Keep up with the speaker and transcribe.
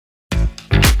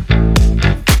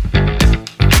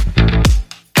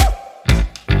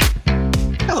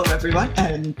everyone,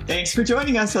 and thanks for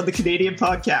joining us on the Canadian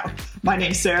Podcast. My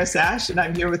name's Sarah Sash, and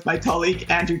I'm here with my colleague,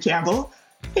 Andrew Campbell.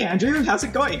 Hey, Andrew, how's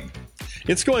it going?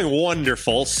 It's going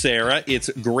wonderful, Sarah. It's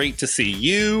great to see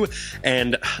you.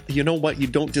 And you know what? You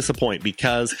don't disappoint,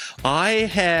 because I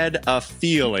had a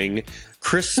feeling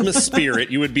Christmas spirit,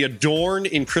 you would be adorned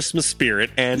in Christmas spirit,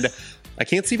 and I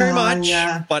can't see very much,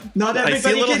 but not everybody I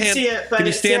see a little can hand. see it. But can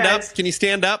you stand up? Can you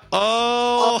stand up?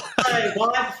 Oh! All I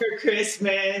want for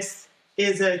Christmas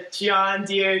is a John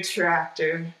Deere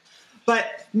tractor,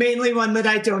 but mainly one that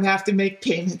I don't have to make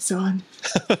payments on.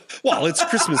 Well, it's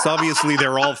Christmas. Obviously,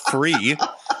 they're all free.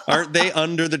 Aren't they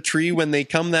under the tree when they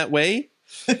come that way?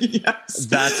 Yes.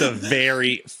 That's a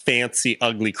very fancy,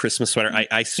 ugly Christmas sweater.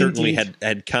 I certainly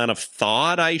had kind of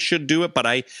thought I should do it, but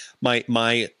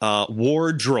my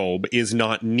wardrobe is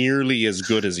not nearly as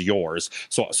good as yours.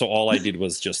 So all I did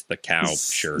was just the cow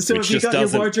shirt. So which have you just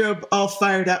got your wardrobe all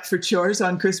fired up for chores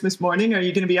on Christmas morning? Are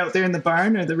you going to be out there in the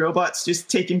barn, or the robots just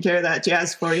taking care of that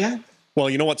jazz for you? Well,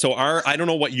 you know what? So I don't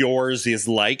know what yours is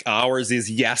like. Ours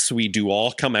is, yes, we do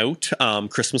all come out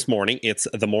Christmas morning. It's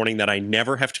the morning that I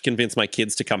never have to convince my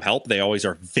kids to come help. They always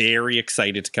are very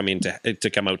excited to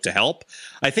come out to help.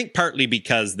 I think partly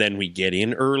because then we get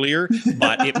in earlier,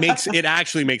 but it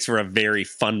actually makes for a very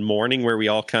fun morning where we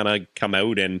all kind of come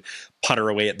out and putter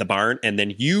away at the barn, and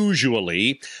then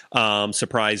usually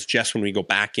surprise Jess when we go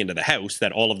back into the house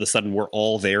that all of a sudden we're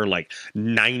all there like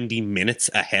 90 minutes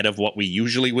ahead of what we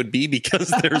usually would be,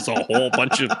 because there's a whole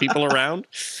bunch of people around.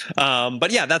 But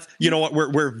yeah, that's, you know what,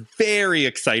 we're very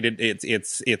excited.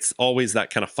 It's always that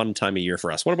kind of fun time of year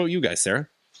for us. What about you guys, Sarah?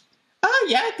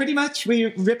 Yeah, pretty much. We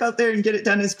rip out there and get it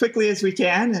done as quickly as we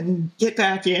can and get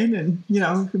back in,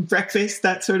 and, breakfast,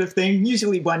 that sort of thing.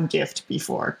 Usually one gift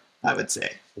before, I would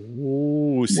say.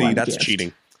 Oh, see, One that's gift.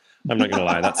 cheating. I'm not going to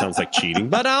lie. That sounds like cheating.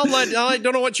 But I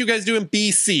don't know what you guys do in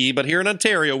BC, but here in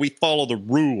Ontario, we follow the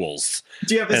rules.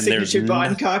 Do you have a signature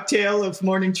bond cocktail of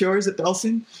morning chores at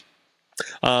Belson?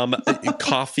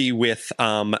 Coffee with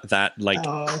that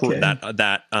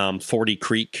 40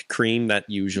 Creek cream that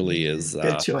usually is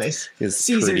good choice. Is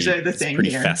Caesars pretty, are the thing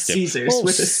pretty here. Festive. Caesars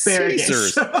with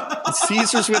asparagus.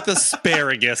 Caesars with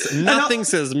asparagus. Nothing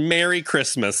says Merry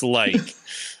Christmas like.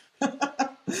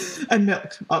 And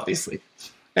milk, obviously.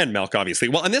 And milk, obviously.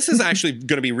 Well, and this is actually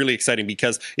going to be really exciting,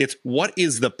 because it's what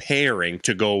is the pairing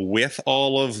to go with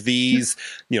all of these,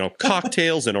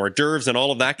 cocktails and hors d'oeuvres and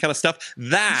all of that kind of stuff.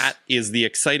 That is the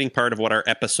exciting part of what our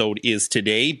episode is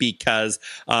today, because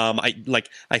I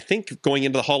think going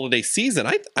into the holiday season,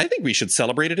 I think we should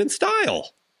celebrate it in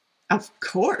style. Of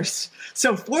course.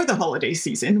 So for the holiday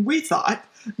season, we thought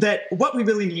that what we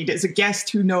really need is a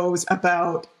guest who knows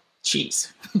about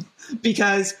cheese.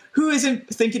 Because who isn't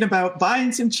thinking about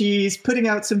buying some cheese, putting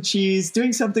out some cheese,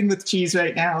 doing something with cheese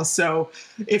right now? So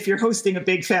if you're hosting a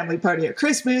big family party at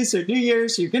Christmas or New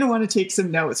Year's, you're going to want to take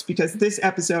some notes, because this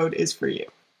episode is for you.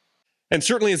 And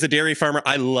certainly as a dairy farmer,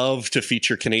 I love to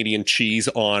feature Canadian cheese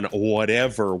on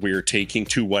whatever we're taking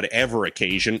to whatever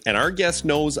occasion. And our guest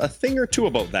knows a thing or two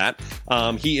about that.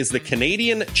 He is the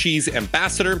Canadian Cheese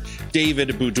Ambassador.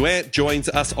 David Beaudoin joins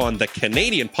us on the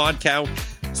Canadian Podcast.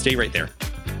 Stay right there.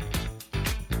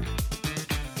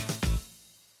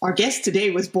 Our guest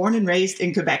today was born and raised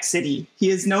in Quebec City.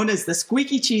 He is known as the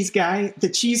Squeaky Cheese Guy, the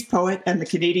Cheese Poet, and the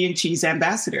Canadian Cheese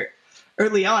Ambassador.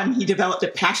 Early on, he developed a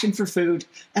passion for food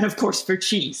and, of course, for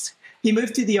cheese. He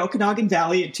moved to the Okanagan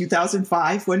Valley in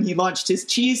 2005 when he launched his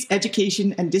cheese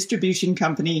education and distribution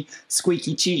company,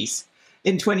 Squeaky Cheese.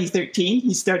 In 2013,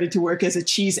 he started to work as a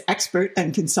cheese expert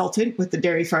and consultant with the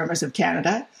Dairy Farmers of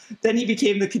Canada. Then he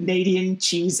became the Canadian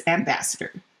Cheese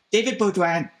Ambassador. David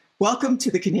Beaudoin, welcome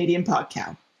to the Canadian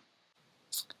Podcast.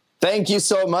 Thank you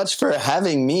so much for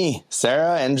having me,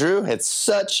 Sarah, Andrew. It's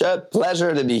such a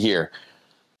pleasure to be here.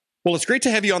 Well, it's great to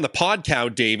have you on the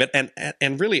podcast, David.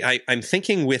 And really, I'm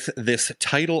thinking with this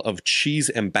title of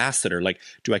Cheese Ambassador, like,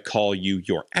 do I call you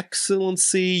Your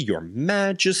Excellency, Your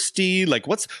Majesty? Like,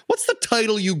 what's the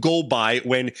title you go by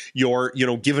when you're,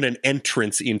 given an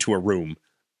entrance into a room?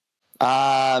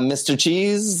 Mr.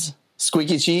 Cheese,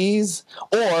 Squeaky Cheese,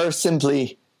 or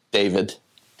simply David.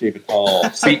 David Ball.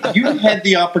 See, you had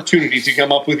the opportunity to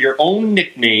come up with your own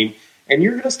nickname, and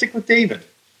you're going to stick with David.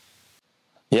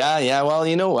 Yeah. Well,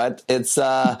 you know what? It's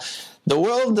the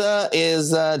world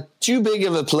is too big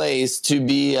of a place to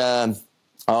be.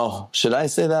 Should I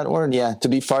say that word? Yeah, to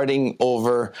be farting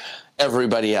over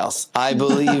everybody else. I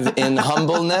believe in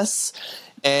humbleness,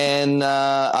 And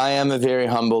I am a very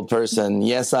humble person.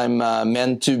 Yes, I'm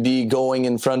meant to be going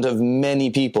in front of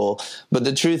many people. But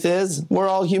the truth is, we're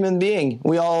all human beings.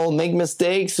 We all make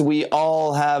mistakes. We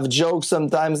all have jokes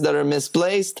sometimes that are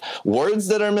misplaced, words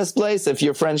that are misplaced. If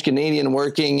you're French Canadian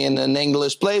working in an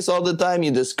English place all the time,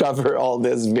 you discover all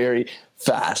this very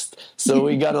fast. So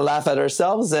we got to laugh at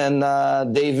ourselves. And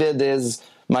David is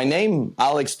my name.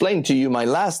 I'll explain to you my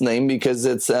last name because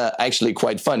it's actually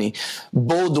quite funny.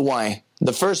 Beaudoin.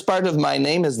 The first part of my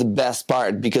name is the best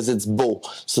part because it's beau.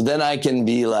 So then I can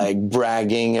be like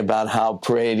bragging about how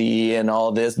pretty and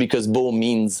all this because beau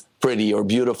means pretty or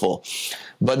beautiful.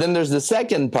 But then there's the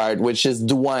second part, which is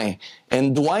douin.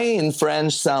 And douin in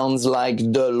French sounds like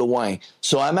de loin.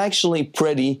 So I'm actually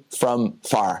pretty from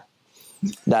far.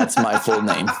 That's my full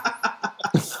name.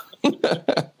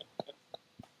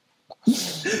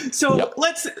 So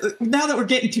let's, now that we're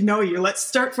getting to know you, let's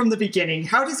start from the beginning.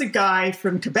 How does a guy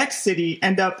from Quebec City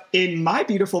end up in my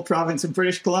beautiful province of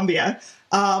British Columbia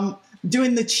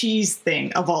doing the cheese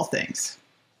thing of all things?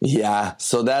 Yeah,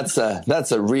 so that's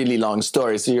a really long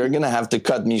story. So you're going to have to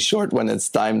cut me short when it's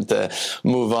time to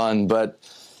move on. But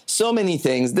so many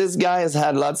things. This guy has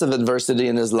had lots of adversity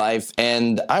in his life,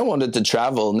 and I wanted to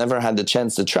travel, never had the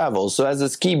chance to travel. So as a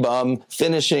ski bum,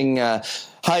 finishing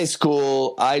high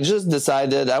school, I just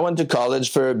decided I went to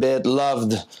college for a bit,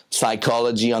 loved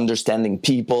psychology, understanding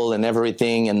people and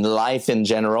everything and life in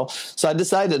general. So I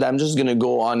decided I'm just going to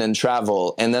go on and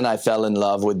travel. And then I fell in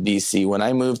love with BC when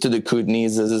I moved to the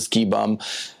Kootenays as a ski bum.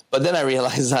 But then I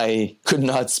realized I could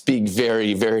not speak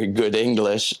very, very good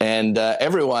English. And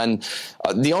everyone,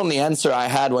 the only answer I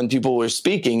had when people were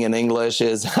speaking in English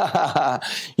is,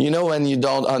 you know, when you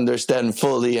don't understand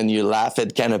fully and you laugh,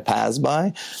 it kind of pass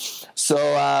by. So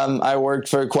I worked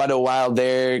for quite a while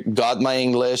there, got my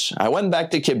English. I went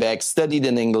back to Quebec, studied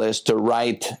in English to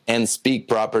write and speak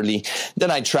properly.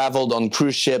 Then I traveled on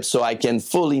cruise ships so I can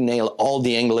fully nail all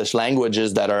the English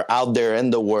languages that are out there in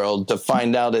the world to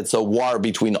find out it's a war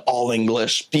between all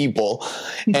English people.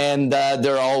 And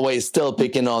they're always still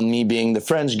picking on me being the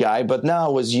French guy, but now I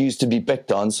was used to be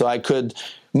picked on, so I could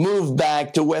move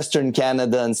back to Western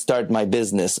Canada and start my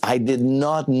business. I did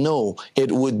not know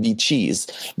it would be cheese.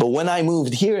 But when I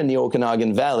moved here in the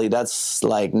Okanagan Valley, that's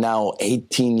like now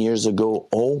 18 years ago.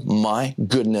 Oh my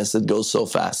goodness, it goes so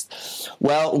fast.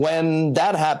 Well, when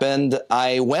that happened,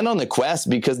 I went on a quest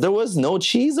because there was no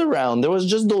cheese around. There was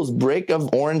just those brick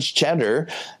of orange cheddar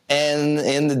and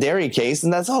in the dairy case,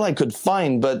 and that's all I could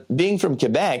find. But being from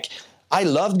Quebec, I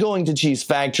loved going to Cheese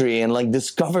Factory and like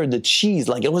discover the cheese.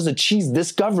 Like it was a cheese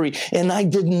discovery. And I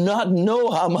did not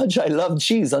know how much I loved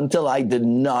cheese until I did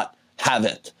not have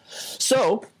it.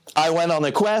 So I went on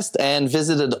a quest and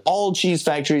visited all cheese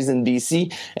factories in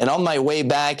BC. And on my way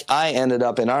back, I ended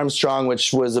up in Armstrong,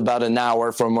 which was about an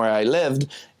hour from where I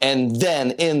lived. And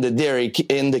then in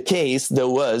the case, there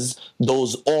was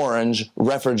those orange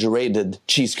refrigerated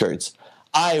cheese curds.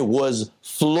 I was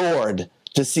floored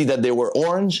to see that they were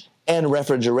orange and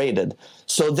refrigerated.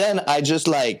 So then I just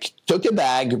like took a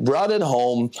bag, brought it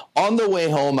home. On the way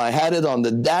home, I had it on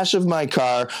the dash of my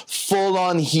car, full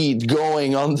on heat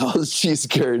going on those cheese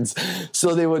curds.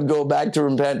 So they would go back to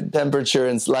room temperature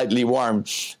and slightly warm.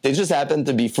 They just happened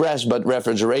to be fresh, but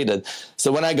refrigerated.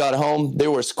 So when I got home, they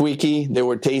were squeaky, they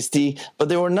were tasty, but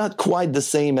they were not quite the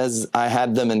same as I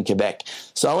had them in Quebec.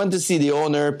 So I went to see the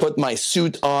owner, put my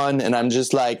suit on, and I'm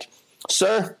just like,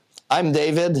 sir, I'm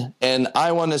David, and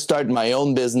I want to start my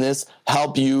own business,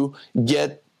 help you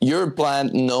get your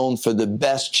plant known for the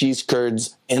best cheese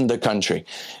curds in the country.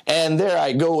 And there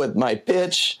I go with my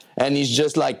pitch, and he's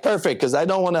just like, perfect, because I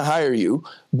don't want to hire you,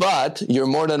 but you're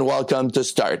more than welcome to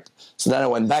start. So then I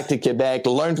went back to Quebec,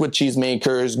 learned with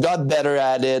cheesemakers, got better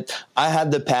at it. I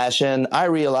had the passion. I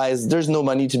realized there's no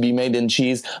money to be made in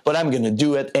cheese, but I'm going to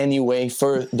do it anyway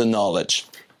for the knowledge.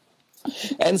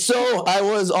 And so I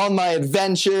was on my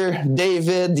adventure,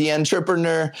 David, the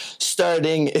entrepreneur,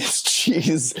 starting his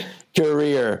cheese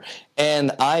career,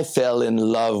 and I fell in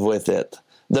love with it.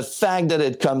 The fact that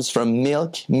it comes from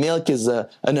milk is an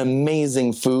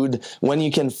amazing food. When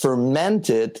you can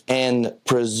ferment it and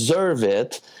preserve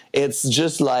it, it's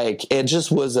just like, it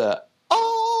just was a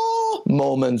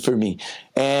moment for me.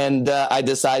 And I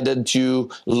decided to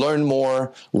learn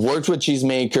more, worked with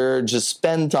cheesemaker, just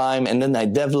spend time, and then I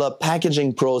developed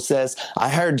packaging process. I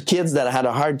hired kids that had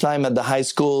a hard time at the high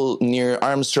school near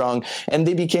Armstrong, and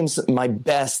they became my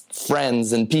best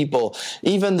friends and people.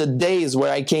 Even the days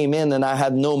where I came in and I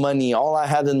had no money, all I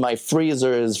had in my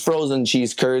freezer is frozen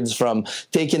cheese curds from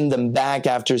taking them back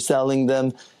after selling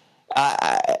them.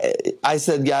 I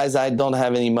said, guys, I don't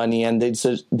have any money. And they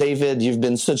said, David, you've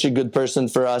been such a good person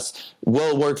for us.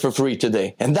 We'll work for free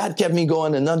today. And that kept me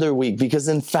going another week because,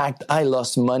 in fact, I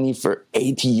lost money for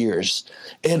 8 years.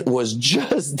 It was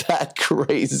just that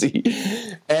crazy.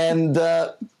 And,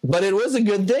 but it was a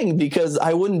good thing because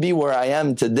I wouldn't be where I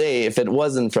am today if it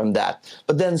wasn't from that.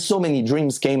 But then so many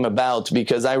dreams came about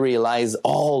because I realized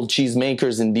all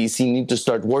cheesemakers in BC need to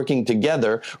start working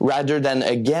together rather than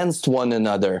against one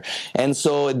another. And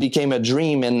so it became a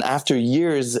dream. And after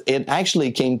years, it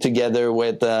actually came together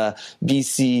with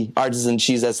BC Artisan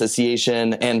Cheese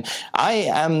Association. And I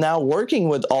am now working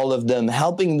with all of them,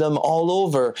 helping them all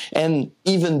over and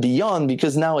even beyond,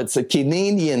 because now it's a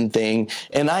Canadian thing.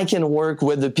 And I can work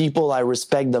with the people I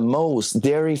respect the most,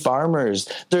 dairy farmers.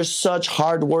 They're such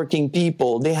hardworking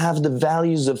people. They have the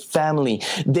values of family.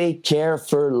 They care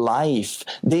for life.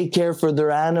 They care for their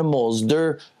animals.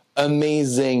 They're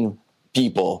amazing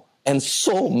people and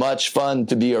so much fun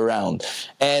to be around.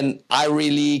 And I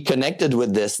really connected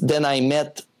with this. Then I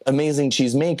met amazing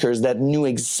cheesemakers that knew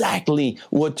exactly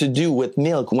what to do with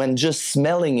milk when just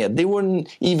smelling it. They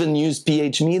wouldn't even use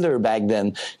pH meter back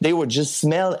then. They would just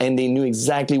smell and they knew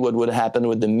exactly what would happen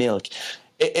with the milk.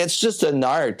 It's just an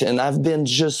art, and I've been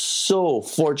just so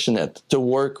fortunate to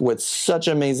work with such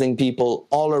amazing people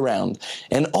all around,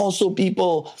 and also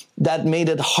people that made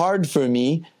it hard for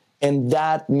me, and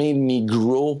that made me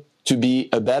grow to be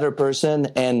a better person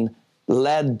and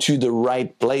led to the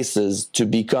right places to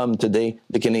become today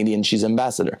the Canadian Cheese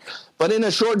Ambassador. But in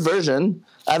a short version,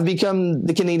 I've become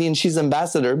the Canadian Cheese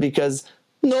Ambassador because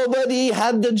nobody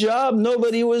had the job.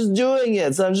 Nobody was doing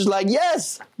it. So I'm just like,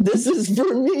 yes, this is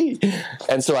for me.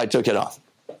 And so I took it on.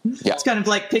 Yeah. It's kind of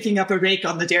like picking up a rake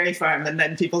on the dairy farm, and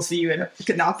then people see you and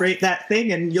can operate that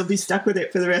thing, and you'll be stuck with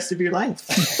it for the rest of your life.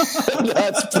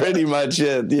 That's pretty much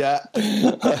it. Yeah.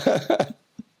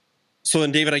 So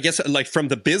then, David, I guess like from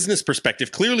the business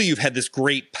perspective, clearly you've had this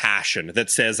great passion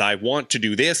that says, I want to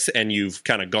do this, and you've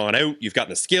kind of gone out, you've gotten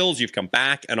the skills, you've come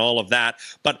back and all of that.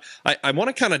 But I want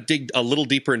to kind of dig a little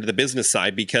deeper into the business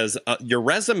side because your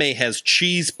resume has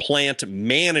cheese plant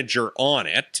manager on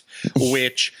it,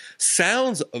 which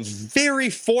sounds very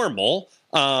formal,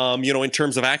 in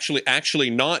terms of actually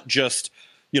not just,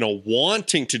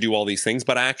 wanting to do all these things,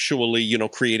 but actually,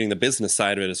 creating the business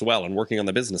side of it as well and working on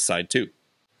the business side too.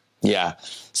 Yeah.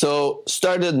 So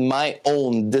started my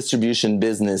own distribution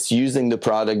business using the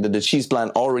product that the cheese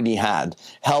plant already had,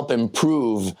 help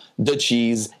improve the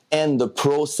cheese and the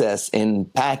process in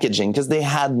packaging because they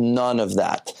had none of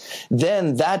that.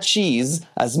 Then that cheese,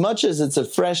 as much as it's a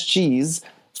fresh cheese,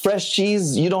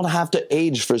 you don't have to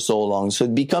age for so long. So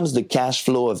it becomes the cash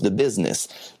flow of the business.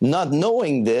 Not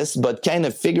knowing this, but kind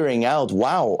of figuring out,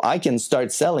 wow, I can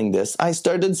start selling this. I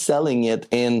started selling it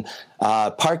in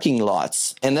parking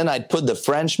lots. And then I'd put the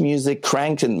French music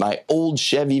cranked in my old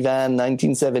Chevy van,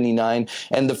 1979.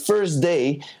 And the first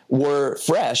day were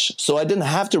fresh, so I didn't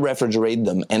have to refrigerate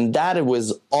them. And that it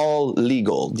was all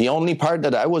legal. The only part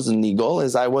that I wasn't legal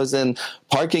is I was in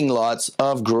parking lots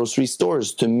of grocery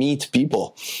stores to meet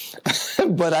people.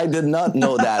 But I did not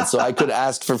know that, so I could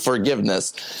ask for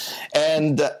forgiveness.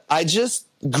 And I just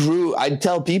grew. I'd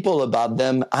tell people about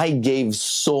them. I gave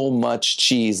so much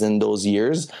cheese in those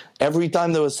years. Every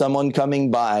time there was someone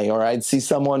coming by or I'd see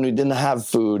someone who didn't have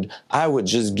food, I would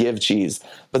just give cheese.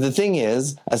 But the thing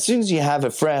is, as soon as you have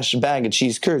a fresh bag of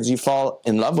cheese curds, you fall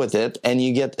in love with it and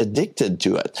you get addicted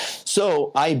to it.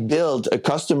 So I built a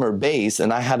customer base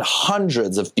and I had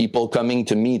hundreds of people coming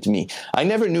to meet me. I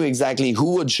never knew exactly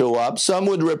who would show up. Some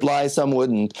would reply, some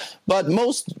wouldn't. But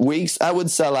most weeks I would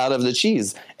sell out of the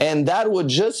cheese. And that would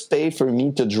just pay for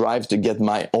me to drive to get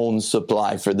my own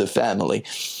supply for the family.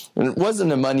 And it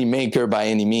wasn't a money maker by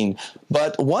any means.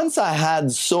 But once I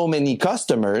had so many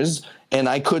customers and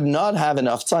I could not have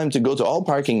enough time to go to all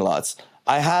parking lots,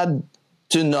 I had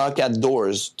to knock at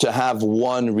doors to have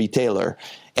one retailer.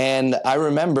 And I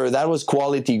remember that was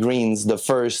Quality Greens, the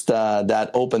first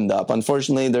that opened up.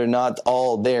 Unfortunately, they're not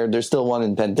all there. There's still one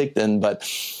in Penticton, but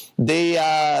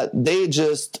they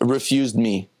just refused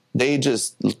me. They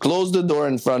just closed the door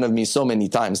in front of me so many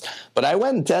times. But I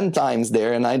went 10 times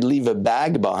there and I'd leave a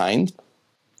bag behind.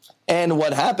 And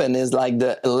what happened is like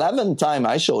the 11th time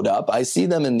I showed up, I see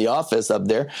them in the office up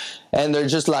there and they're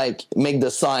just like, make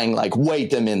the sign like,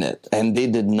 wait a minute. And they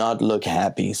did not look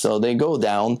happy. So they go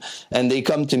down and they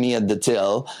come to me at the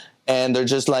till and they're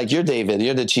just like, you're David,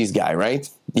 you're the cheese guy, right?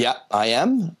 Yeah, I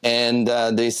am. And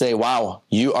they say, wow,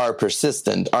 you are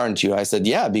persistent, aren't you? I said,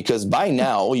 yeah, because by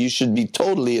now you should be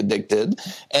totally addicted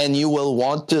and you will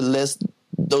want to list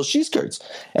those cheese curds.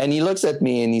 And he looks at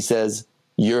me and he says,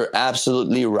 you're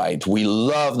absolutely right. We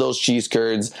love those cheese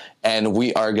curds and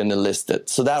we are going to list it.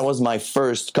 So that was my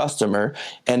first customer.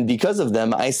 And because of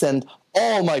them, I sent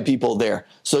all my people there.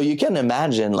 So you can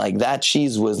imagine like that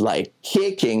cheese was like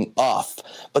kicking off.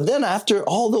 But then after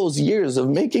all those years of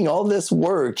making all this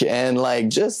work and like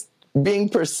just being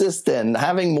persistent,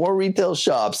 having more retail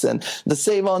shops, and the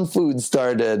Save on Food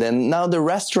started, and now the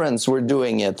restaurants were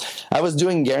doing it. I was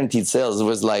doing guaranteed sales. It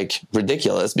was like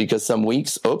ridiculous because some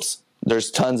weeks,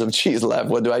 there's tons of cheese left.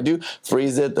 What do?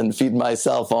 Freeze it and feed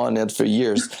myself on it for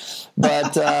years.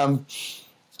 But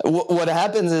what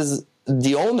happens is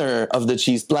the owner of the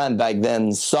cheese plant back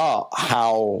then saw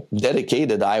how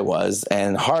dedicated I was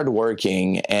and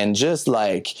hardworking and just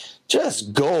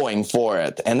going for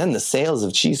it. And then the sales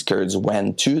of cheese curds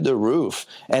went to the roof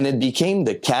and it became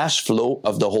the cash flow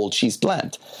of the whole cheese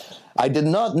plant. I did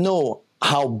not know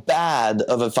how bad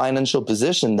of a financial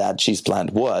position that cheese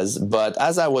plant was. But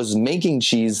as I was making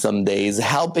cheese some days,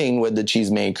 helping with the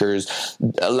cheesemakers,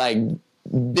 like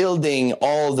building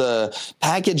all the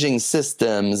packaging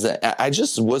systems, I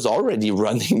just was already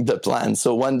running the plant.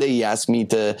 So one day he asked me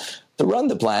to run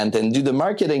the plant and do the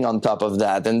marketing on top of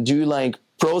that and do like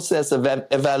process of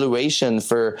evaluation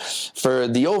for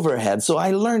the overhead. So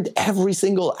I learned every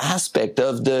single aspect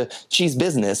of the cheese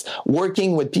business,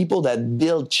 working with people that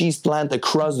build cheese plant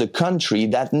across the country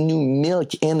that knew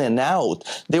milk in and out.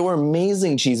 They were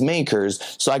amazing cheese makers.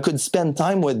 So I could spend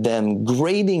time with them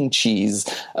grading cheese,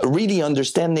 really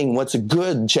understanding what's a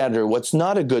good cheddar, what's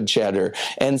not a good cheddar,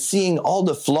 and seeing all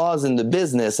the flaws in the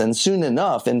business. And soon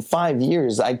enough, in 5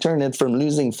 years, I turned it from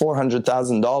losing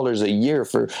 $400,000 a year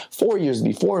for 4 years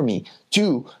before me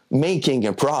to making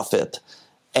a profit.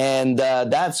 And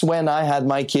that's when I had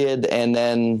my kid, and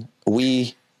then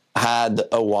we had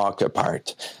a walk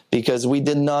apart because we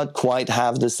did not quite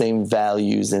have the same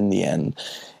values in the end.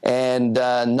 And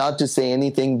not to say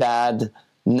anything bad,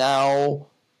 now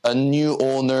a new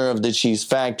owner of the cheese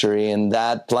factory, and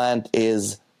that plant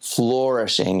is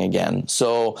flourishing again.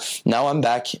 So now I'm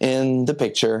back in the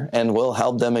picture and we'll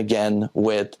help them again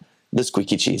with the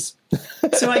squeaky cheese.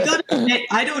 So I got to admit,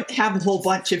 I don't have a whole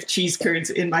bunch of cheese curds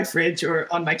in my fridge or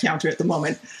on my counter at the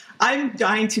moment. I'm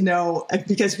dying to know,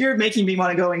 because you're making me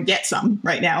want to go and get some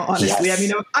right now, honestly. Yes. I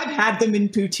mean, I've had them in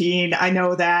poutine, I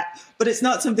know that, but it's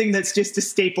not something that's just a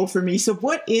staple for me. So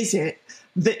what is it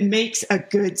that makes a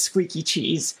good squeaky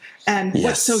cheese? And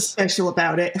what's so special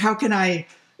about it? How can I,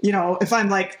 if I'm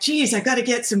like, geez, I got to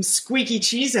get some squeaky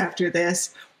cheese after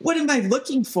this, what am I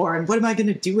looking for and what am I going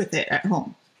to do with it at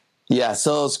home? Yeah,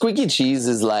 so squeaky cheese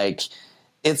is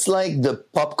it's like the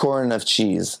popcorn of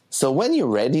cheese. So when you're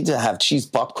ready to have cheese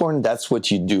popcorn, that's what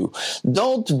you do.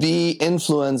 Don't be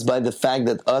influenced by the fact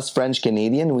that us French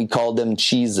Canadian, we call them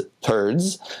cheese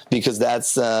turds, because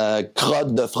that's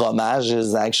crotte de fromage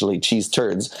is actually cheese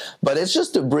turds. But it's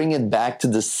just to bring it back to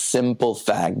the simple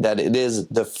fact that it is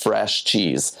the fresh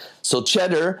cheese. So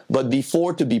cheddar, but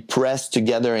before to be pressed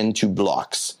together into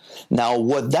blocks. Now,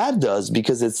 what that does,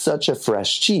 because it's such a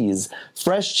fresh cheese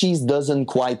doesn't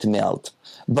quite melt,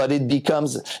 but it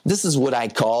becomes, this is what I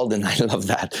called, and I love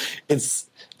that,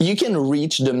 you can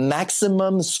reach the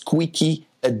maximum squeaky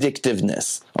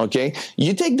addictiveness, okay?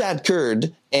 You take that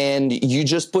curd and you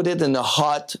just put it in a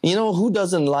hot, who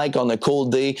doesn't like on a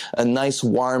cold day a nice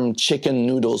warm chicken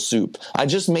noodle soup? I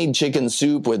just made chicken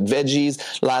soup with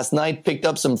veggies last night, picked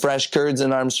up some fresh curds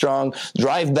in Armstrong,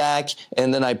 drive back,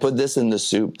 and then I put this in the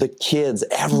soup. The kids,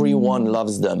 everyone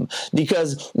loves them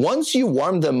because once you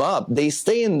warm them up, they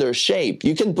stay in their shape.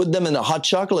 You can put them in a hot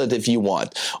chocolate if you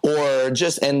want,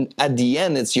 and at the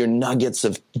end, it's your nuggets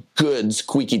of good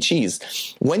squeaky cheese.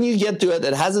 When you get to it,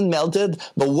 it hasn't melted,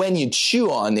 but when you chew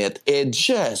on it, it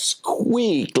just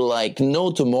squeaked like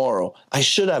no tomorrow. I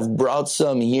should have brought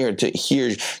some here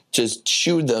to just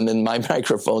chew them in my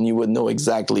microphone. You would know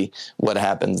exactly what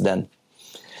happens then.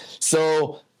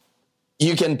 So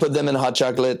you can put them in hot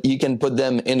chocolate. You can put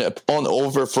them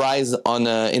over fries in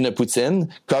a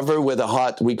poutine, cover with a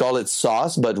hot, we call it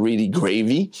sauce, but really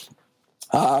gravy.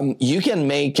 You can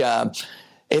make,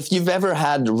 if you've ever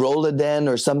had roll-a-den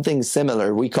or something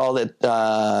similar, we call it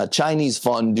Chinese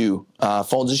fondue,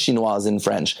 fondue chinoise in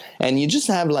French. And you just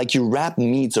have you wrap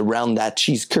meats around that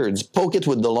cheese curds, poke it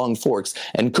with the long forks,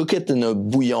 and cook it in a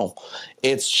bouillon.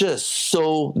 It's just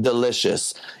so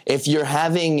delicious. If you're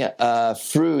having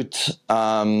fruit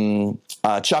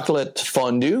chocolate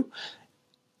fondue,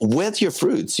 with your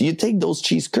fruits, you take those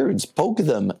cheese curds, poke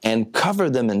them, and cover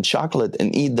them in chocolate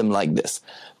and eat them like this.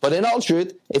 But in all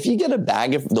truth, if you get a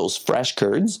bag of those fresh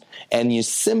curds and you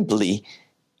simply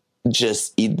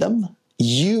just eat them,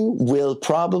 you will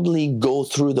probably go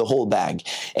through the whole bag.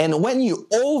 And when you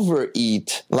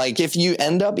overeat, like if you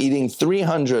end up eating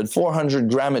 300, 400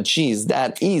 grams of cheese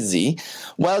that easy,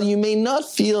 well, you may not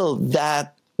feel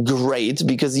that great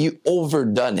because you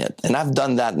overdone it. And I've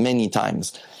done that many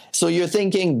times. So you're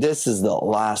thinking, this is the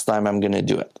last time I'm going to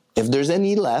do it. If there's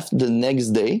any left the next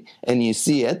day and you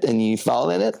see it and you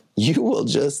fall in it, you will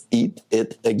just eat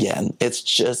it again. It's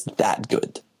just that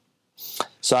good.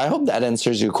 So I hope that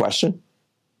answers your question.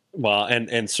 Well,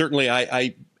 and certainly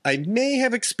I may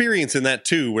have experience in that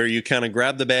too, where you kind of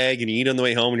grab the bag and you eat on the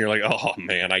way home and you're like, oh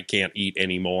man, I can't eat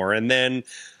anymore. And then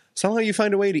somehow you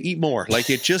find a way to eat more. Like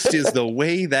it just is the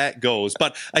way that goes.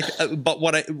 But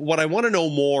what I want to know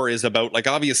more is about, like,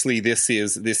 obviously this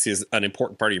is an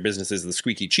important part of your business is the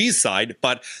squeaky cheese side,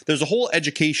 but there's a whole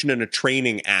education and a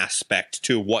training aspect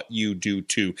to what you do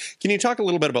too. Can you talk a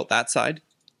little bit about that side?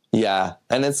 Yeah,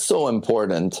 and it's so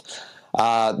important.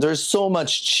 There's so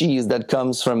much cheese that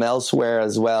comes from elsewhere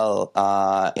as well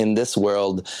in this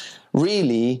world.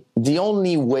 Really, the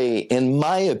only way, in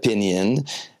my opinion,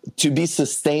 to be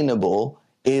sustainable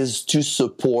is to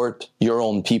support your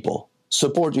own people.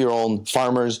 Support your own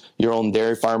farmers, your own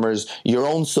dairy farmers, your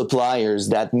own suppliers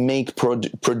that make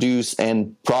produce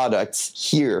and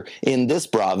products here in this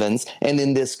province and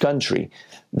in this country.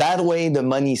 That way, the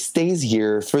money stays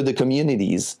here for the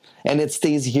communities, and it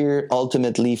stays here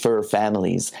ultimately for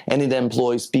families, and it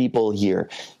employs people here.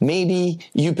 Maybe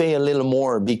you pay a little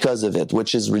more because of it,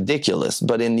 which is ridiculous,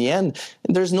 but in the end,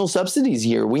 there's no subsidies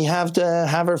here. We have to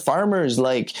have our farmers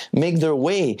make their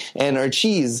way, and our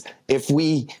cheese, if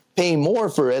we pay more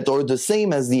for it or the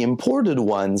same as the imported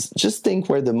ones, just think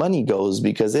where the money goes,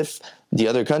 because if the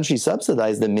other country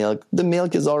subsidize the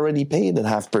milk is already paid at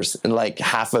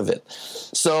half of it.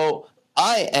 So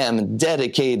I am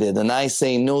dedicated, and I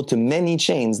say no to many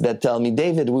chains that tell me,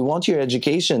 David, we want your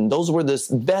education. Those were the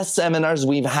best seminars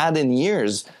we've had in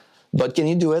years, but can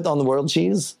you do it on the world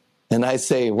cheese? And I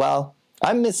say, well,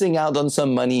 I'm missing out on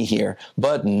some money here,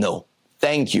 but no.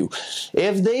 Thank you.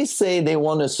 If they say they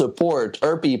want to support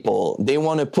our people, they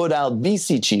want to put out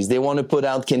BC cheese, they want to put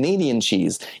out Canadian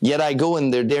cheese, yet I go in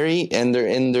their dairy and they're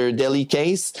in their deli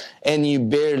case and you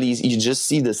just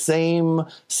see the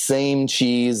same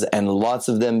cheese and lots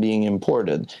of them being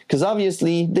imported. Because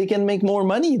obviously they can make more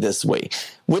money this way,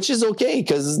 which is okay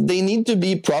because they need to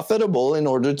be profitable in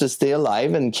order to stay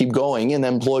alive and keep going and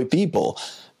employ people.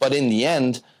 But in the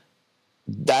end,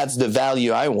 that's the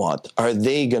value I want. Are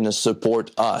they going to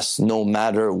support us no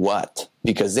matter what?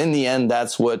 Because in the end,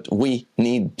 that's what we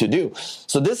need to do.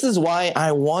 So this is why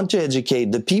I want to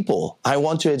educate the people. I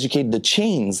want to educate the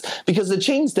chains, because the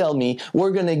chains tell me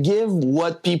we're going to give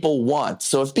what people want.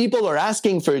 So if people are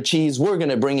asking for a cheese, we're going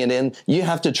to bring it in. You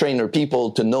have to train our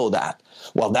people to know that.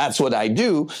 Well, that's what I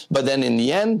do. But then in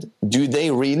the end, do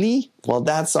they really? Well,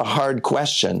 that's a hard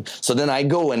question. So then I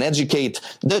go and educate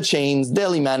the chains,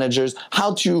 deli managers,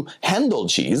 how to handle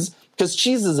cheese. Because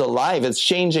cheese is alive, it's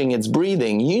changing, it's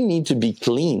breathing. You need to be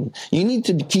clean. You need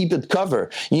to keep it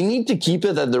covered. You need to keep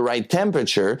it at the right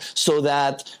temperature so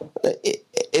that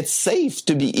it's safe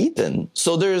to be eaten.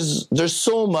 So there's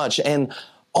so much, and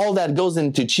all that goes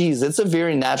into cheese. It's a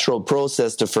very natural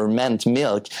process to ferment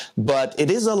milk, but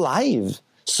it is alive.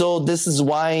 So this is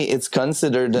why it's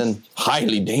considered a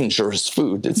highly dangerous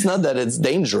food. It's not that it's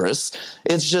dangerous.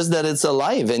 It's just that it's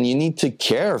alive and you need to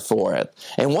care for it.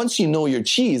 And once you know your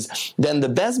cheese, then the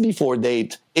best before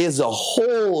date is a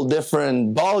whole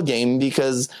different ballgame,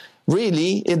 because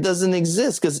really it doesn't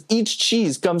exist, because each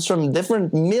cheese comes from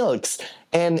different milks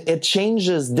and it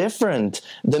changes different.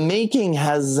 The making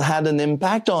has had an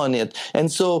impact on it. And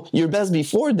so your best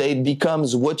before date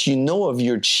becomes what you know of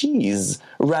your cheese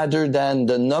rather than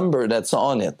the number that's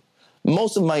on it.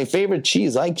 Most of my favorite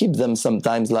cheese, I keep them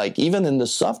sometimes, even in the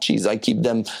soft cheese, I keep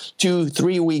them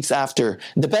 2-3 weeks after,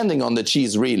 depending on the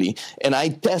cheese really. And I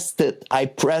test it, I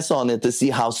press on it to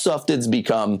see how soft it's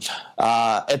become.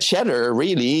 A cheddar,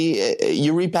 really,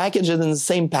 you repackage it in the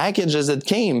same package as it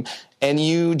came, and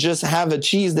you just have a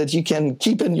cheese that you can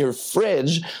keep in your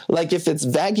fridge, like if it's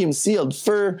vacuum sealed,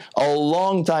 for a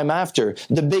long time after.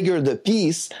 The bigger the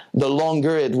piece, the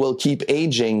longer it will keep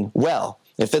aging well.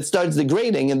 If it starts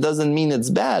degrading, it doesn't mean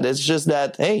it's bad. It's just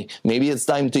that, hey, maybe it's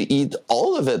time to eat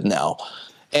all of it now.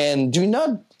 And do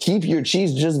not keep your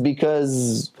cheese just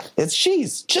because it's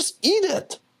cheese. Just eat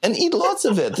it and eat lots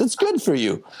of it. It's good for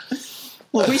you.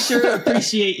 Well, we sure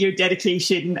appreciate your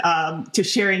dedication to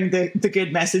sharing the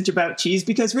good message about cheese,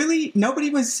 because really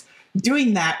nobody was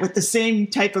doing that with the same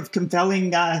type of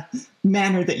compelling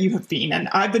manner that you have been. And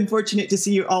I've been fortunate to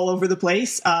see you all over the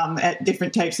place at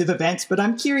different types of events. But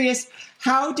I'm curious,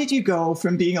 how did you go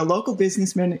from being a local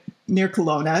businessman near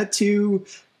Kelowna to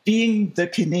being the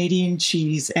Canadian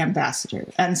cheese ambassador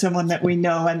and someone that we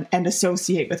know and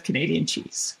associate with Canadian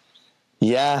cheese?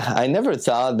 Yeah, I never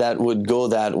thought that would go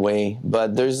that way,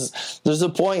 but there's a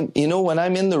point, when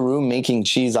I'm in the room making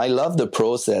cheese, I love the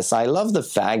process. I love the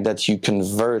fact that you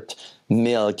convert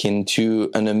milk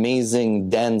into an amazing,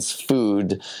 dense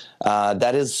food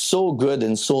that is so good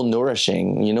and so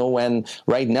nourishing. When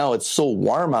right now it's so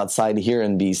warm outside here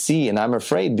in BC, and I'm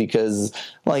afraid because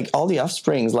all the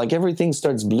offsprings, everything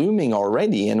starts blooming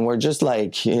already, and we're just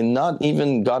not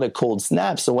even got a cold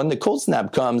snap. So when the cold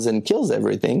snap comes and kills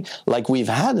everything, like we've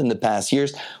had in the past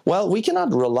years, well, we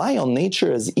cannot rely on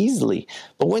nature as easily.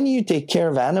 But when you take care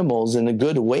of animals in a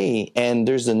good way, and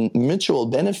there's a mutual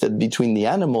benefit between the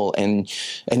animal and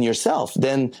yourself,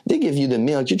 then they give you the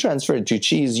milk, you transfer it to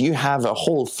cheese, you have a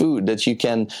whole food that you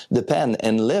can depend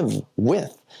and live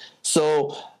with.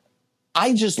 So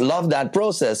I just love that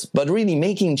process, but really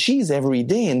making cheese every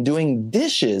day and doing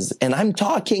dishes, and I'm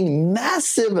talking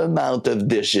massive amount of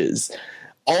dishes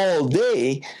all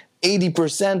day,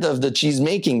 80% of the cheese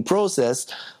making process,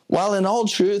 while in all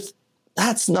truth,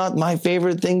 that's not my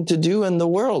favorite thing to do in the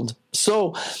world.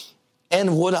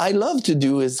 And what I love to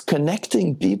do is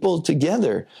connecting people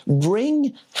together,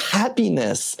 bring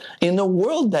happiness in a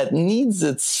world that needs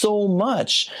it so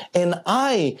much. And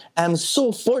I am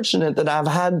so fortunate that I've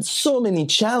had so many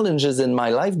challenges in my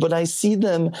life, but I see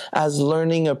them as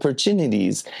learning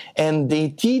opportunities. And they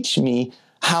teach me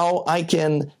how I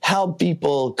can help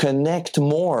people connect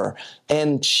more.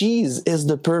 And cheese is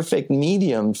the perfect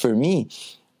medium for me.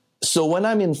 So when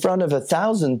I'm in front of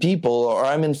 1,000 people, or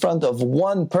I'm in front of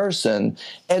one person,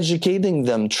 educating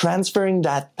them, transferring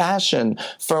that passion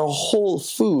for whole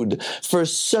food, for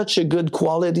such a good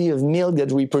quality of milk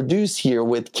that we produce here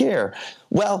with care,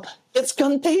 well, it's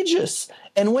contagious.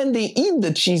 And when they eat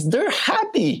the cheese, they're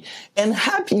happy. And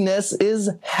happiness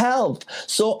is health.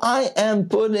 So I am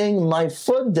putting my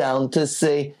foot down to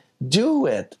say, do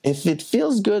it. If it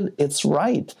feels good, it's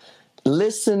right.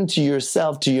 Listen to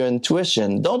yourself, to your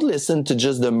intuition. Don't listen to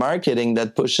just the marketing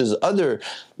that pushes other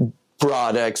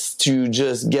products to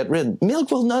just get rid.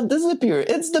 Milk will not disappear.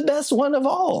 It's the best one of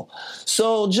all.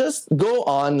 So just go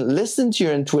on, listen to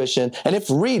your intuition. And if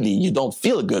really you don't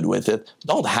feel good with it,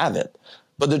 don't have it.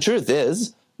 But the truth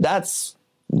is, that's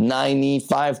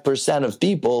 95% of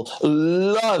people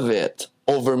love it,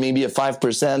 over maybe a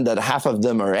 5% that half of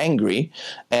them are angry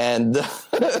and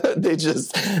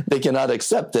they cannot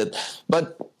accept it.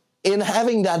 But in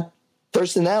having that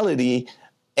personality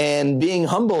and being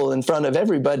humble in front of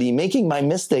everybody, making my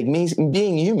mistake,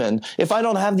 being human, if I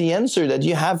don't have the answer that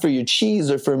you have for your cheese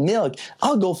or for milk,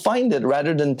 I'll go find it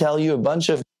rather than tell you a bunch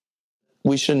of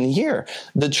we shouldn't hear.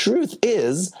 The truth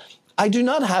is, I do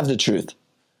not have the truth.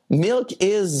 Milk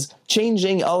is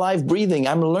changing, alive, breathing.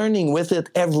 I'm learning with it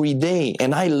every day,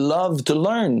 and I love to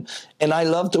learn, and I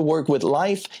love to work with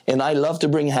life, and I love to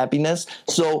bring happiness.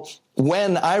 So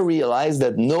when I realized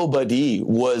that nobody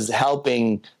was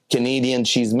helping Canadian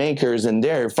cheesemakers and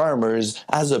dairy farmers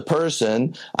as a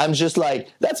person, I'm just like,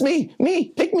 that's me,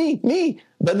 pick me.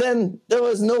 But then there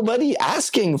was nobody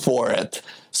asking for it.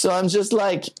 So I'm just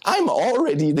like, I'm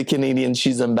already the Canadian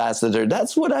cheese ambassador.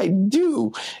 That's what I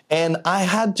do. And I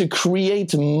had to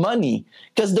create money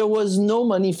because there was no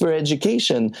money for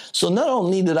education. So not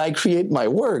only did I create my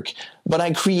work, but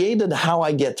I created how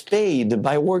I get paid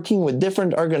by working with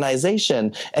different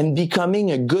organizations and becoming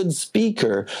a good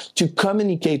speaker to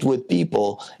communicate with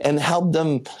people and help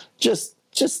them just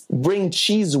bring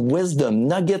cheese wisdom,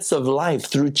 nuggets of life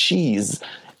through cheese,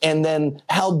 and then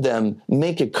help them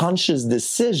make a conscious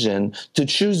decision to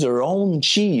choose their own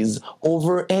cheese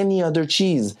over any other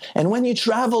cheese. And when you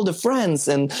travel to France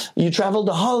and you travel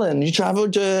to Holland, you travel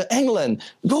to England,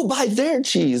 go buy their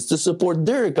cheese to support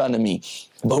their economy.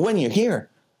 But when you're here,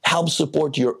 help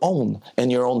support your own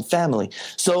and your own family.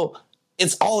 So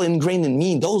it's all ingrained in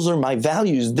me. Those are my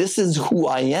values. This is who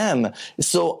I am.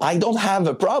 So I don't have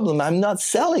a problem. I'm not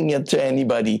selling it to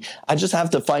anybody. I just have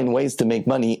to find ways to make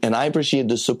money. And I appreciate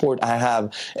the support I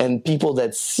have and people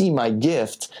that see my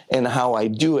gift and how I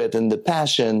do it and the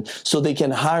passion so they can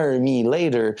hire me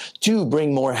later to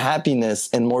bring more happiness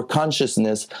and more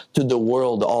consciousness to the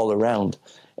world all around.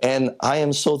 And I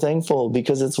am so thankful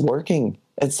because it's working.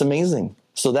 It's amazing.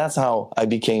 So that's how I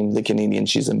became the Canadian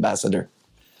Cheese Ambassador.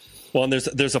 Well, and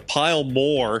there's a pile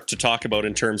more to talk about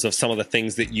in terms of some of the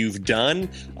things that you've done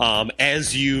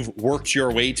as you've worked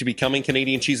your way to becoming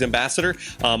Canadian Cheese Ambassador.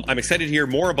 I'm excited to hear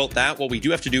more about that. What we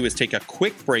do have to do is take a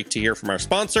quick break to hear from our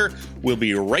sponsor. We'll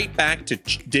be right back to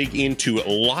dig into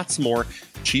lots more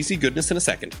cheesy goodness in a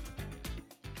second.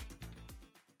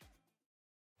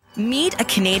 Meet a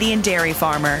Canadian dairy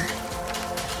farmer.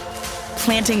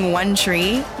 Planting one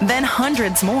tree, then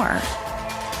hundreds more.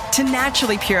 To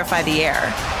naturally purify the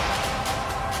air.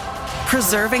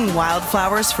 Preserving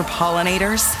wildflowers for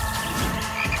pollinators,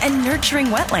 and nurturing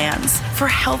wetlands for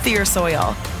healthier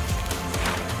soil,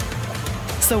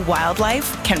 so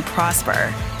wildlife can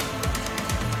prosper.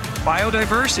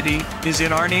 Biodiversity is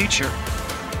in our nature.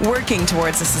 Working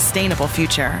towards a sustainable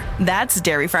future. That's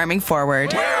dairy farming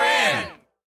forward. We're in!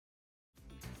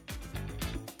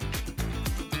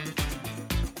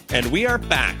 And we are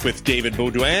back with David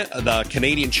Beaudoin, the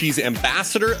Canadian Cheese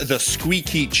Ambassador, the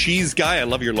Squeaky Cheese Guy. I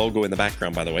love your logo in the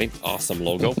background, by the way. Awesome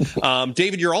logo.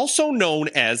 David, you're also known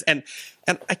as, and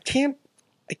I can't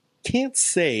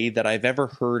say that I've ever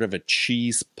heard of a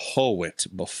cheese poet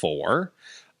before,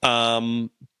 but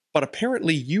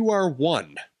apparently you are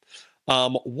one.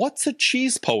 What's a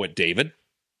cheese poet, David?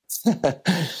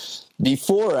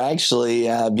 Before actually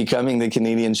becoming the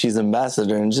Canadian Cheese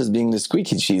Ambassador and just being the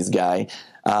Squeaky Cheese Guy,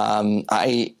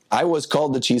 I was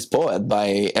called the cheese poet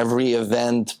by every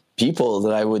event people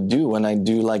that I would do when I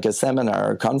do like a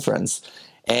seminar or conference.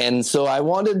 And so I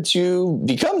wanted to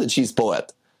become the cheese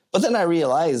poet. But then I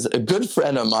realized a good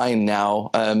friend of mine now,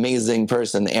 amazing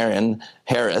person, Erin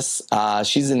Harris,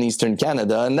 she's in Eastern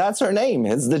Canada, and that's her name.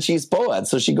 It's the cheese poet.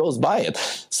 So she goes by it.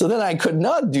 So then I could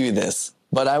not do this,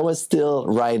 but I was still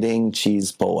writing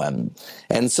cheese poem.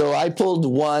 And so I pulled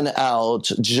one out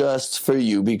just for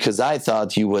you because I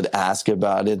thought you would ask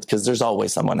about it because there's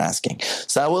always someone asking.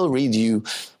 So I will read you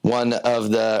one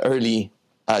of the early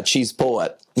cheese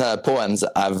poems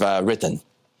I've written.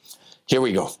 Here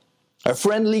we go. A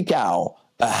friendly cow,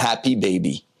 a happy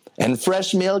baby, and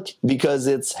fresh milk because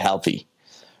it's healthy.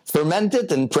 Ferment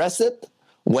it and press it.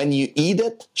 When you eat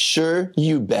it, sure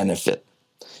you benefit.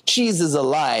 Cheese is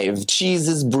alive. Cheese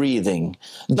is breathing.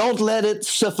 Don't let it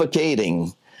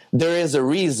suffocating. There is a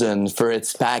reason for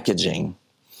its packaging.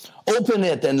 Open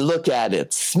it and look at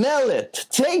it. Smell it.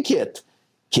 Take it.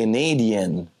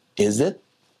 Canadian, is it?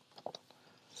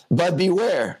 But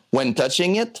beware, when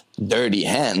touching it, dirty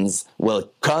hands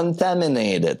will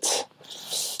contaminate it.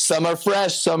 Some are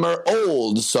fresh, some are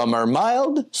old, some are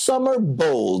mild, some are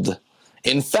bold.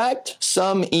 In fact,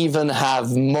 some even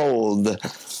have mold,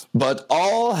 but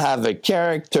all have a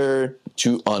character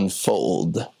to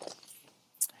unfold.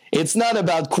 It's not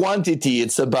about quantity,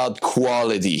 it's about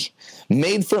quality.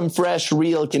 Made from fresh,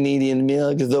 real Canadian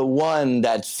milk, the one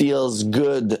that feels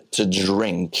good to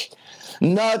drink.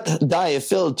 Not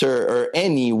diafilter or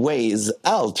any ways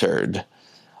altered.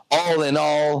 All in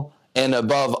all, and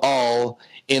above all,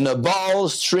 in a ball,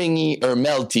 stringy or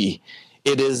melty,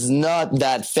 it is not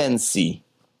that fancy.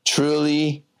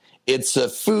 Truly, it's a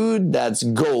food that's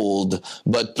gold,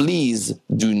 but please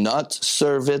do not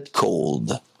serve it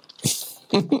cold.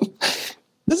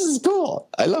 This is cool.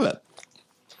 I love it.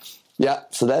 Yeah,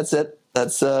 so that's it.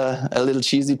 That's a little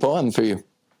cheesy poem for you.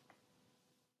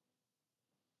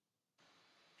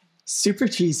 Super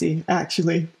cheesy,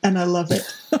 actually, and I love it.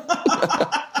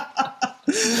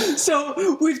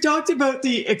 So we've talked about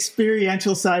the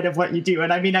experiential side of what you do,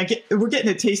 and I mean, we're getting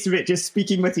a taste of it just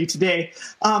speaking with you today.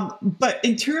 But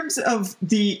in terms of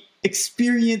the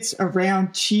experience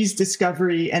around cheese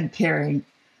discovery and pairing,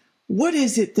 what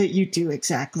is it that you do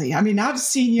exactly? I mean, I've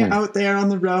seen you out there on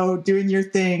the road doing your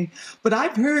thing, but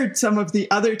I've heard some of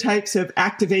the other types of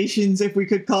activations, if we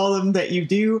could call them, that you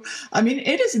do. I mean,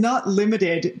 it is not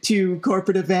limited to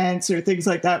corporate events or things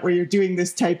like that where you're doing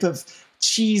this type of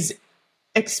cheese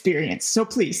experience. So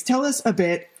please tell us a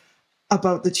bit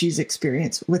about the cheese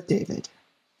experience with David.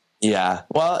 Yeah.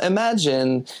 Well,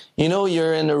 imagine,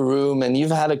 you're in a room and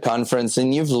you've had a conference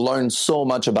and you've learned so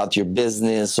much about your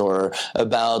business or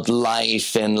about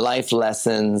life and life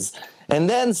lessons. And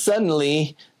then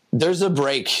suddenly there's a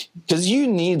break because you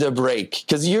need a break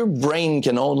because your brain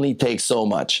can only take so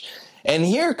much. And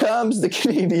here comes the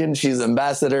Canadian Cheese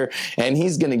Ambassador, and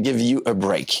he's going to give you a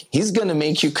break. He's going to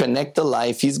make you connect to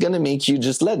life. He's going to make you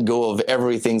just let go of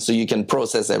everything so you can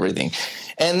process everything.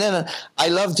 And then I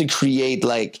love to create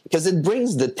because it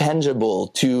brings the tangible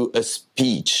to a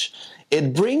speech.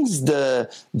 it brings the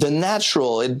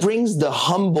natural, it brings the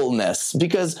humbleness,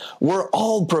 because we're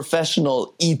all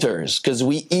professional eaters, because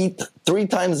we eat 3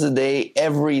 times a day,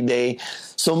 every day.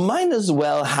 So might as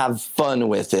well have fun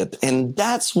with it. And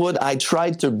that's what I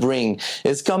try to bring,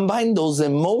 is combine those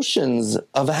emotions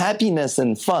of happiness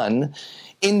and fun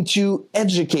into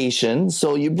education.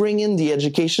 So you bring in the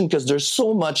education, because there's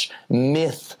so much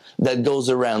myth that goes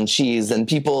around cheese, and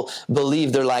people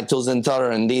believe they're lactose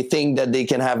intolerant. They think that they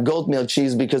can have goat milk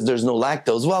cheese because there's no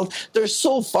lactose. Well, they're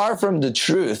so far from the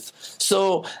truth.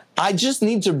 So I just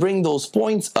need to bring those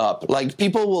points up. Like,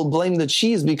 people will blame the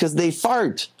cheese because they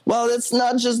fart. Well, it's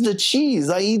not just the cheese.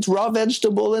 I eat raw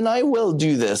vegetable and I will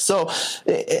do this. So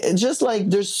just like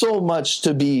there's so much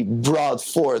to be brought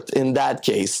forth in that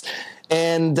case.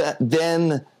 And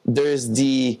then there's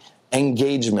the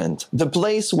engagement, the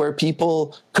place where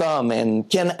people come and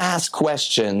can ask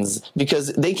questions,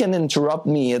 because they can interrupt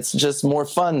me. It's just more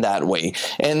fun that way.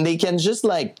 And they can just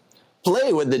like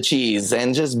play with the cheese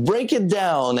and just break it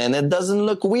down, and it doesn't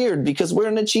look weird because we're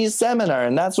in a cheese seminar,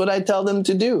 and that's what I tell them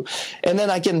to do. And then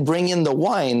I can bring in the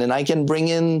wine, and I can bring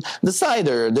in the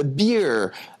cider, the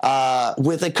beer,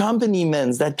 with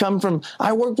accompaniments that come from,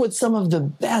 I work with some of the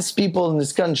best people in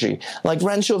this country, like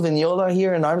Rancho Vignola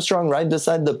here in Armstrong, right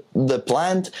beside the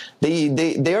plant.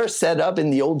 They are set up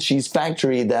in the old cheese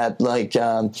factory that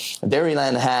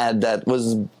Dairyland had, that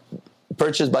was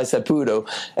purchased by Saputo,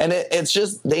 and it's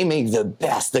just, they make the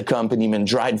best accompaniment,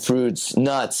 dried fruits,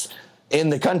 nuts in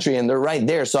the country, and they're right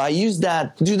there. So I use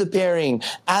that, do the pairing,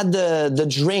 add the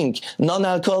drink,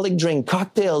 non-alcoholic drink.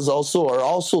 Cocktails also are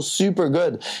also super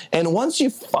good. And once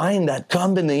you find that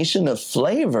combination of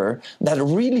flavor that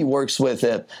really works with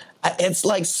it, it's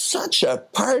like such a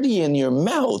party in your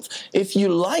mouth. If you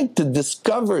like to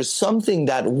discover something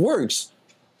that works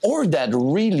or that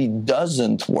really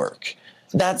doesn't work,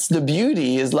 that's the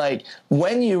beauty, is like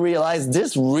when you realize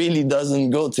this really doesn't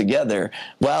go together,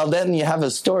 well, then you have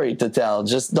a story to tell.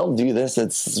 Just don't do this.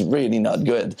 It's really not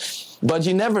good. But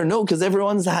you never know, because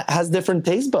everyone has different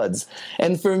taste buds.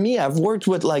 And for me, I've worked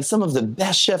with like some of the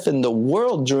best chefs in the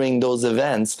world during those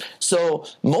events. So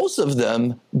most of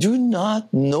them do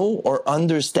not know or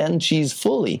understand cheese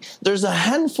fully. There's a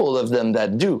handful of them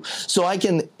that do. So I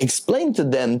can explain to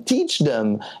them, teach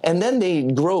them, and then they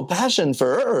grow passion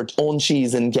for our own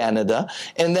cheese in Canada.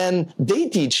 And then they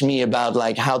teach me about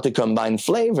like how to combine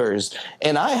flavors.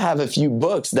 And I have a few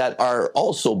books that are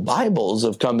also Bibles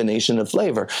of combination of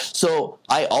flavor. So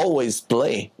I always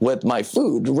play with my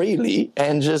food, really,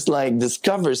 and just like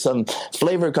discover some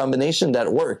flavor combination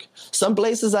that work. Some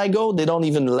places I go, they don't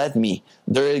even let me.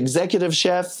 Their executive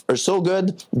chef are so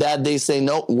good that they say,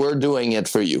 no, we're doing it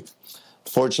for you.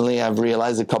 Fortunately, I've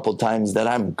realized a couple times that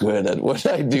I'm good at what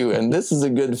I do. And this is a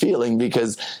good feeling,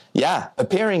 because, yeah, a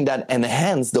pairing that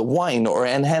enhance the wine or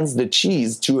enhance the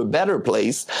cheese to a better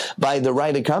place by the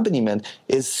right accompaniment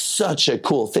is such a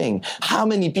cool thing. How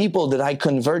many people did I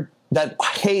convert that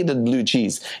hated blue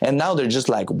cheese, and now they're just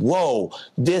like, whoa,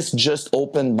 this just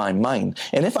opened my mind.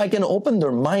 And if I can open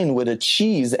their mind with a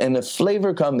cheese and a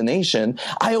flavor combination,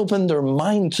 I open their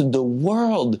mind to the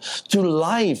world, to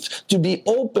life, to be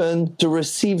open to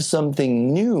receive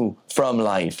something new from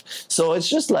life. So it's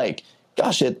just like,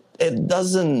 gosh, it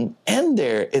doesn't end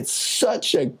there. It's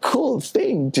such a cool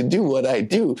thing to do what I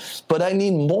do, but I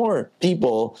need more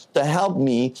people to help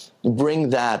me bring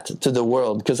that to the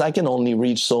world, because I can only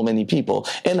reach so many people.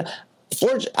 And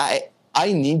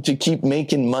I need to keep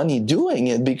making money doing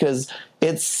it, because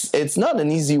it's not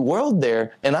an easy world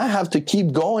there, and I have to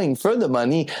keep going for the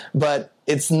money, but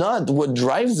it's not what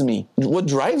drives me. What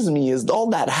drives me is all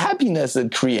that happiness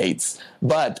it creates,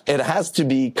 but it has to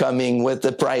be coming with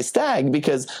the price tag,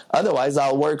 because otherwise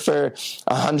I'll work for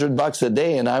 $100 a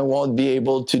day and I won't be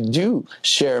able to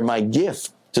share my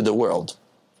gift to the world.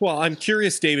 Well, I'm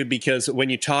curious, David, because when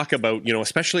you talk about,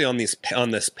 especially on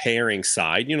this pairing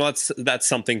side, that's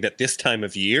something that this time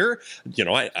of year,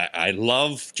 I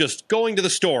love just going to the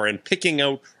store and picking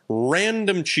out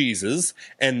random cheeses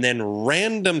and then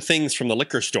random things from the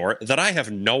liquor store that I have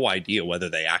no idea whether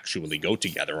they actually go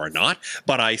together or not.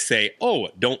 But I say, oh,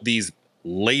 don't these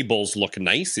labels look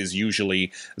nice, is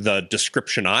usually the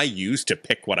description I use to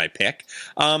pick what I pick.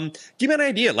 Give me an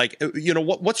idea,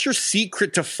 what's your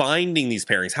secret to finding these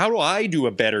pairings? How do I do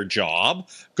a better job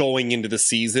going into the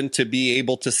season to be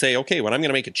able to say, okay, when I'm going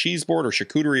to make a cheese board or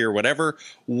charcuterie or whatever,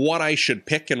 what I should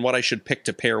pick and what I should pick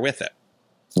to pair with it?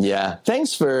 Yeah,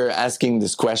 thanks for asking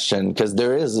this question, because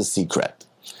there is a secret.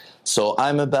 So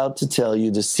I'm about to tell you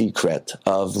the secret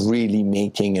of really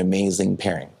making amazing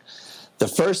pairing. The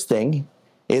first thing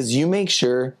is you make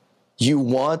sure You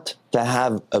want to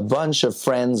have a bunch of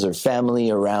friends or family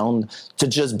around to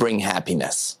just bring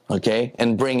happiness, okay?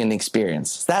 And bring an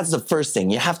experience. That's the first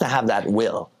thing. You have to have that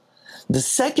will. The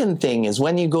second thing is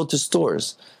when you go to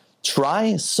stores,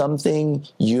 try something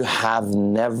you have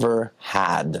never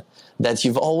had, that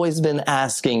you've always been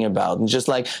asking about. And just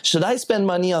like, should I spend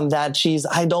money on that cheese?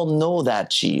 I don't know that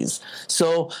cheese.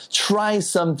 So try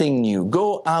something new.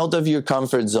 Go out of your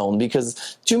comfort zone,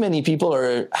 because too many people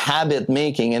are habit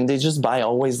making and they just buy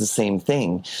always the same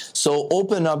thing. So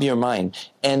open up your mind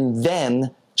and then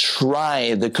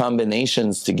try the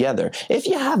combinations together. If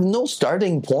you have no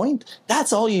starting point,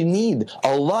 that's all you need.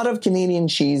 A lot of Canadian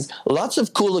cheese, lots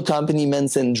of cool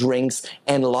accompaniments and drinks,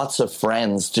 and lots of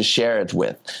friends to share it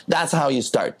with. That's how you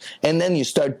start. And then you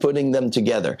start putting them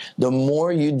together. The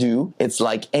more you do, it's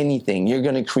like anything. You're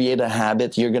going to create a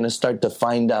habit. You're going to start to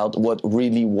find out what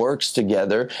really works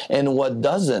together and what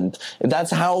doesn't.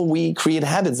 That's how we create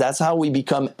habits. That's how we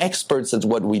become experts at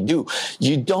what we do.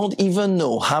 You don't even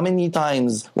know how many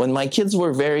times when my kids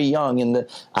were very young and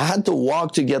I had to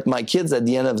walk to get my kids at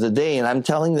the end of the day, and I'm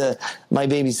telling my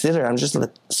babysitter, I'm just like,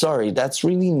 sorry, that's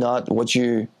really not what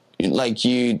you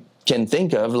can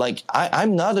think of. Like,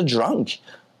 I'm not a drunk.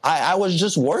 I was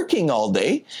just working all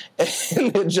day,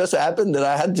 and it just happened that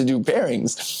I had to do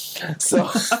pairings. So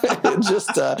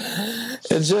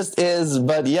it just is.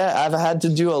 But yeah, I've had to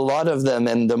do a lot of them.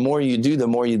 And the more you do, the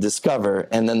more you discover.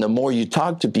 And then the more you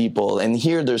talk to people and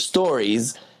hear their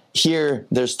stories.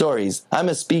 I'm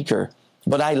a speaker,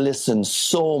 but I listen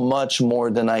so much more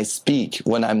than I speak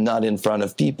when I'm not in front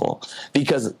of people,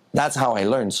 because that's how I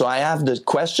learn. So I have the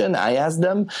question, I ask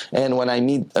them, and when I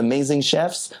meet amazing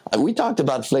chefs, we talked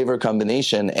about flavor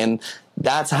combination, and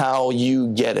that's how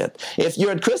you get it. If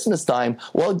you're at Christmas time,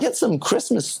 well, get some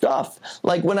Christmas stuff.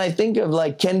 Like when I think of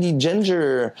like candied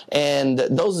ginger, and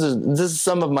this is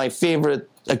some of my favorite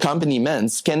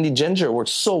accompaniments. Candied ginger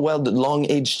works so well, the long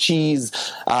aged cheese,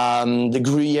 the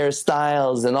Gruyere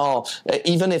styles and all.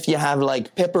 Even if you have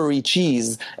like peppery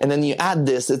cheese and then you add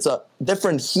this, it's a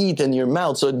different heat in your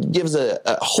mouth. So it gives a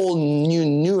whole new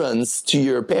nuance to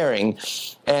your pairing.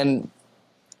 And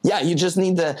yeah, you just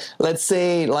need let's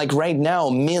say like right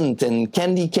now, mint and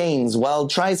candy canes. Well,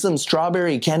 try some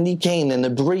strawberry candy cane and a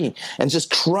brie and just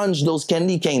crunch those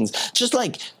candy canes. Just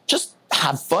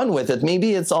have fun with it.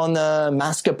 Maybe it's on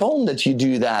mascarpone that you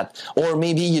do that, or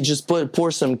maybe you just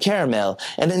pour some caramel,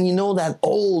 and then that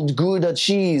old Gouda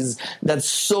cheese that's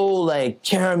so like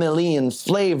caramelly in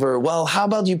flavor. Well, how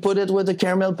about you put it with the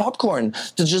caramel popcorn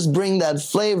to just bring that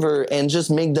flavor and just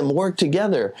make them work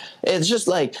together? It's just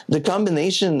like the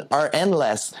combination are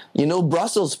endless.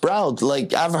 Brussels sprout,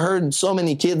 like I've heard so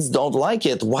many kids don't like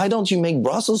it. Why don't you make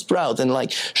Brussels sprout and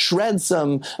like shred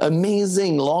some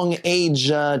amazing long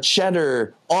age cheddar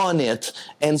on it,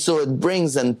 and so it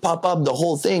brings and pop up the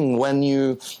whole thing when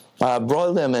you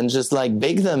broil them and just like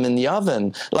bake them in the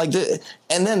oven,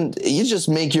 and then you just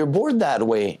make your board that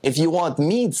way. If you want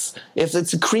meats, if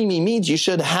it's a creamy meat, you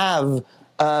should have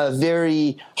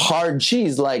very hard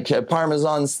cheese like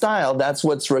Parmesan style. That's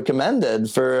what's recommended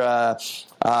for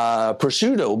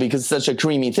prosciutto, because it's such a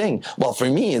creamy thing. Well, for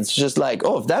me, it's just like,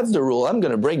 if that's the rule, I'm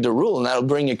going to break the rule and I'll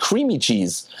bring a creamy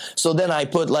cheese. So then I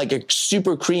put like a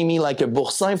super creamy, like a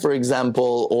boursin, for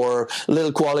example, or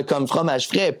little qualicum fromage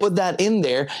frais, put that in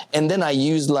there. And then I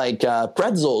use like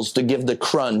pretzels to give the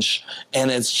crunch.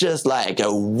 And it's just like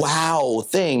a wow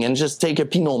thing. And just take a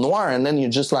Pinot Noir and then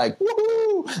you're just like,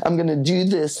 woohoo, I'm going to do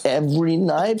this every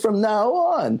night from now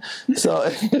on. So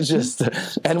it's just,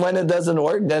 and when it doesn't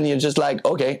work, then you're just like,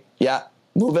 okay, yeah,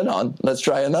 moving on. Let's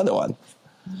try another one.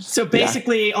 So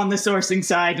basically, on the sourcing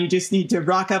side, you just need to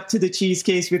rock up to the cheese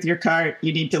case with your cart.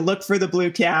 You need to look for the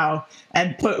blue cow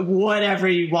and put whatever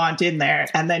you want in there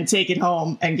and then take it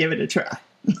home and give it a try.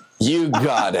 You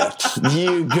got it.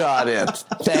 You got it.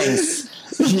 Thanks.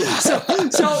 Yeah.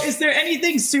 So is there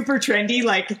anything super trendy,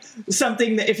 like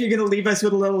something that if you're going to leave us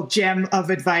with a little gem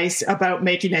of advice about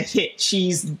making a hit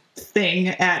cheese thing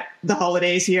at the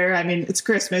holidays here? I mean, it's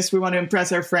Christmas. We want to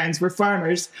impress our friends. We're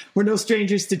farmers. We're no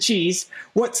strangers to cheese.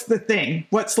 What's the thing?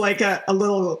 What's like a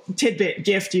little tidbit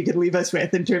gift you could leave us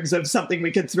with in terms of something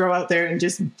we could throw out there and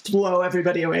just blow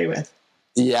everybody away with?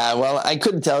 Yeah, well, I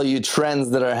could tell you trends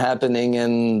that are happening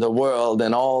in the world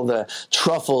and all the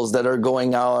truffles that are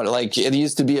going out. Like, it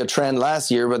used to be a trend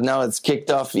last year, but now it's kicked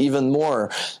off even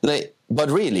more. But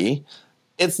really,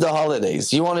 it's the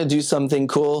holidays. You want to do something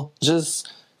cool?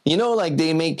 Just You know, like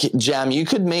they make jam. You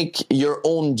could make your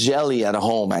own jelly at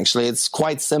home, actually. It's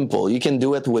quite simple. You can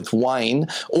do it with wine,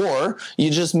 or you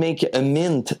just make a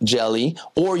mint jelly,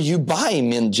 or you buy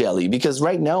mint jelly. Because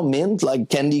right now, mint, like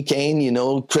candy cane, you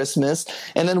know, Christmas.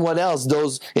 And then what else?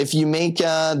 If you make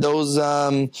those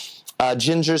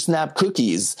ginger snap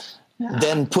cookies,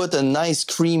 then put a nice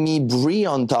creamy brie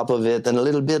on top of it and a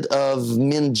little bit of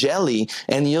mint jelly,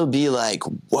 and you'll be like,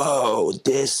 whoa,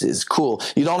 this is cool.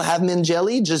 You don't have mint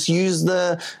jelly? Just use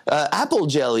the apple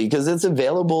jelly, because it's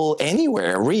available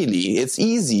anywhere, really. It's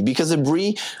easy, because a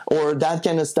brie or that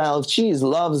kind of style of cheese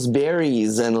loves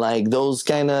berries and like those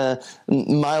kind of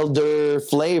milder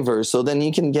flavors. So then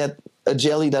you can get a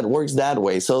jelly that works that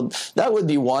way. So that would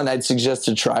be one I'd suggest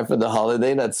to try for the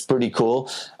holiday. That's pretty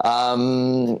cool.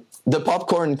 The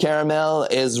popcorn caramel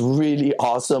is really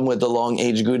awesome with the long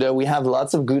age Gouda. We have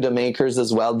lots of Gouda makers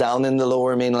as well down in the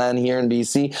lower mainland here in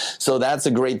BC. So that's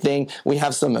a great thing. We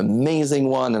have some amazing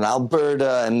one in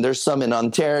Alberta, and there's some in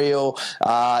Ontario,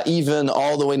 even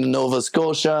all the way to Nova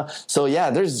Scotia. So yeah,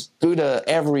 there's Gouda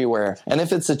everywhere. And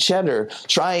if it's a cheddar,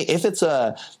 if it's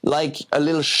a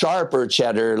little sharper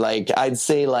cheddar, like I'd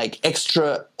say like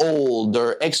extra old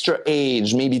or extra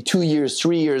age, maybe 2 years,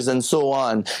 3 years, and so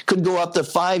on, could go up to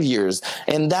 5 years.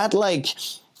 And that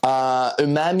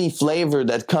umami flavor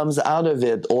that comes out of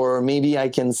it, or maybe I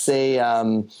can say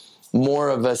more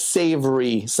of a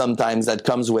savory sometimes that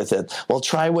comes with it. Well,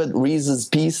 try with Reese's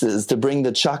Pieces to bring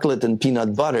the chocolate and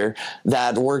peanut butter.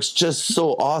 That works just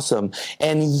so awesome.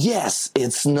 And yes,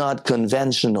 it's not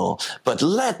conventional, but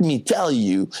let me tell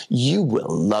you, you will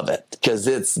love it because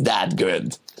it's that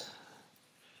good.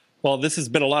 Well, this has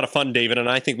been a lot of fun, David, and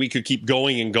I think we could keep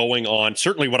going and going on.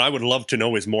 Certainly what I would love to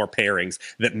know is more pairings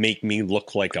that make me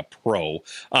look like a pro.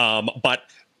 But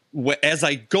as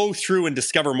I go through and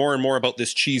discover more and more about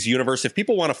this cheese universe, if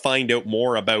people want to find out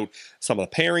more about some of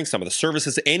the pairings, some of the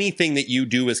services, anything that you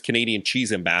do as Canadian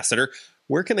Cheese Ambassador,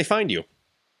 where can they find you?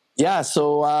 Yeah,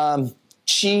 so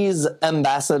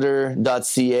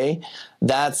cheeseambassador.ca.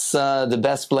 That's the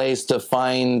best place to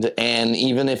find. And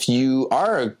even if you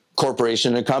are a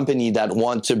corporation, a company that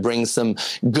want to bring some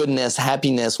goodness,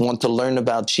 happiness, want to learn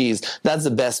about cheese, that's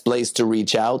the best place to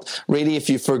reach out. Really, if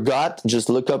you forgot, just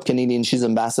look up Canadian Cheese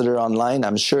Ambassador online.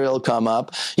 I'm sure it'll come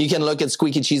up. You can look at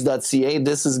squeakycheese.ca.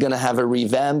 This is going to have a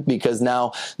revamp because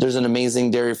now there's an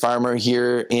amazing dairy farmer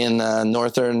here in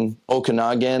northern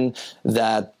Okanagan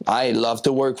that I love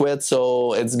to work with.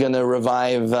 So it's going to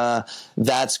revive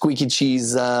that Squeaky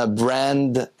Cheese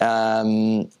brand.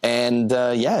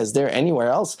 Is there anywhere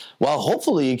else? Well,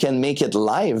 hopefully you can make it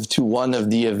live to one of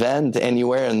the event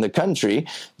anywhere in the country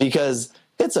because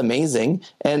it's amazing.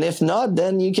 And if not,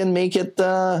 then you can make it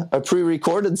a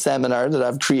pre-recorded seminar that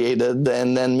I've created,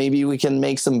 and then maybe we can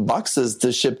make some boxes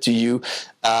to ship to you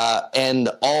and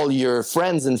all your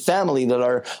friends and family that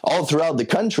are all throughout the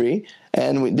country,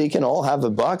 and they can all have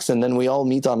a box, and then we all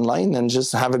meet online and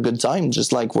just have a good time,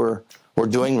 just like we're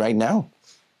doing right now.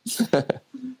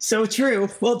 So true.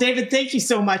 Well, David, thank you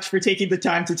so much for taking the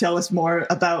time to tell us more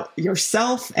about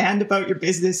yourself and about your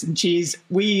business and cheese.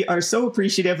 We are so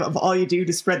appreciative of all you do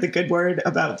to spread the good word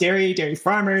about dairy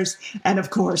farmers, and of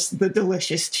course, the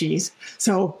delicious cheese.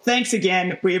 So thanks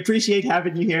again. We appreciate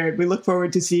having you here. We look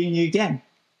forward to seeing you again.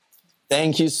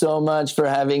 Thank you so much for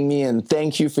having me, and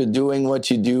thank you for doing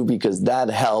what you do, because that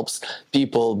helps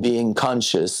people being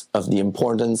conscious of the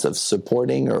importance of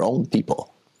supporting our own people.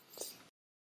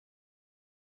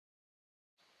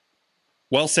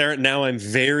 Well, Sarah, now I'm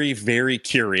very, very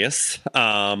curious.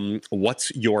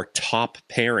 What's your top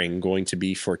pairing going to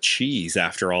be for cheese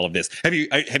after all of this? Have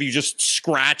you just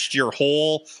scratched your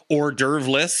whole hors d'oeuvre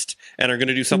list and are going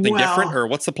to do something different, or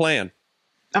what's the plan?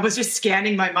 I was just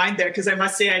scanning my mind there because I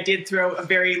must say I did throw a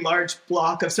very large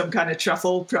block of some kind of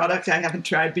truffle product I haven't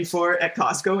tried before at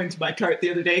Costco into my cart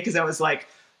the other day because I was like,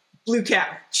 blue cow,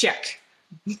 check.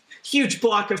 Huge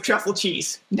block of truffle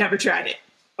cheese. Never tried it.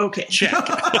 Okay. Check. But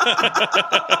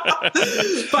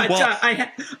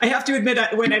I have to admit,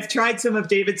 when I've tried some of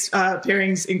David's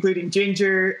pairings, including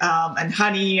ginger and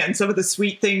honey and some of the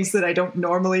sweet things that I don't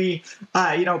normally,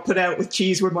 put out with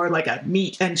cheese, we're more like a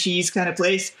meat and cheese kind of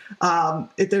place.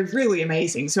 They're really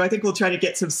amazing. So I think we'll try to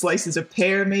get some slices of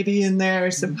pear maybe in there,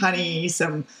 some honey,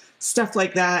 some stuff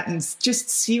like that, and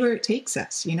just see where it takes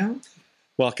us,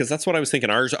 Well, because that's what I was thinking.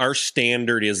 Our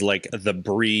standard is like the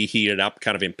brie heated up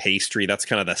kind of in pastry. That's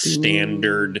kind of the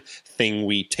standard thing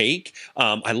we take.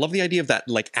 I love the idea of that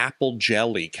like apple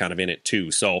jelly kind of in it too.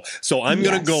 So I'm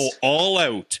going to go all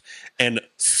out and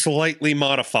slightly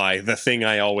modify the thing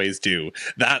I always do.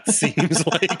 That seems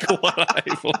like what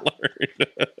I've learned.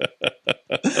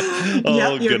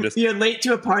 goodness. You're late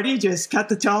to a party, just cut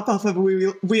the top off of a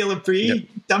wheel of brie,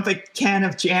 dump a can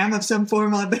of jam of some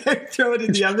form on there, throw it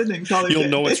in the oven, and call it You'll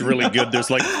good. know it's really good. There's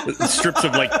like strips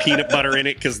of like peanut butter in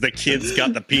it because the kids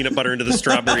got the peanut butter into the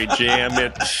strawberry jam.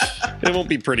 It won't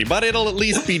be pretty, but it'll at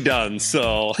least be done.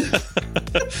 So,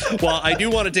 well, I do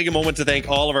want to take a moment to thank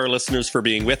all of our listeners for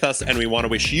being with us, and we want to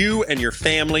wish you and your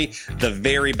family the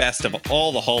very best of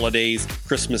all the holidays,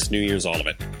 Christmas, New Year's, all of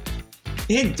it.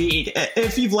 Indeed.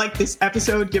 If you've liked this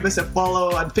episode, give us a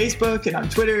follow on Facebook and on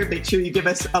Twitter. Make sure you give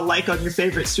us a like on your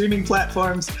favorite streaming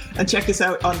platforms, and check us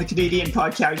out on the Canadian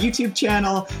Podcow YouTube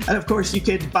channel. And of course, you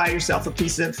could buy yourself a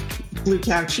piece of Blue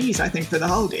Cow cheese, I think, for the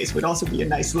holidays. Would also be a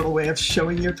nice little way of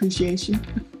showing your appreciation.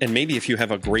 And maybe if you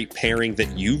have a great pairing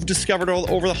that you've discovered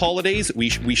over the holidays, we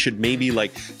should maybe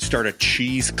like start a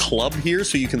cheese club here,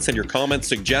 so you can send your comments,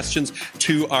 suggestions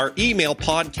to our email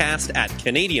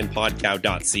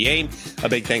podcast@canadianpodcow.ca. A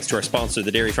big thanks to our sponsor,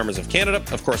 the Dairy Farmers of Canada.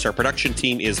 Of course, our production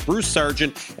team is Bruce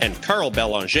Sargent and Carl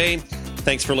Belanger.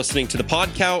 Thanks for listening to the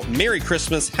Podcow. Merry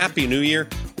Christmas, Happy New Year.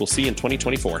 We'll see you in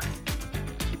 2024.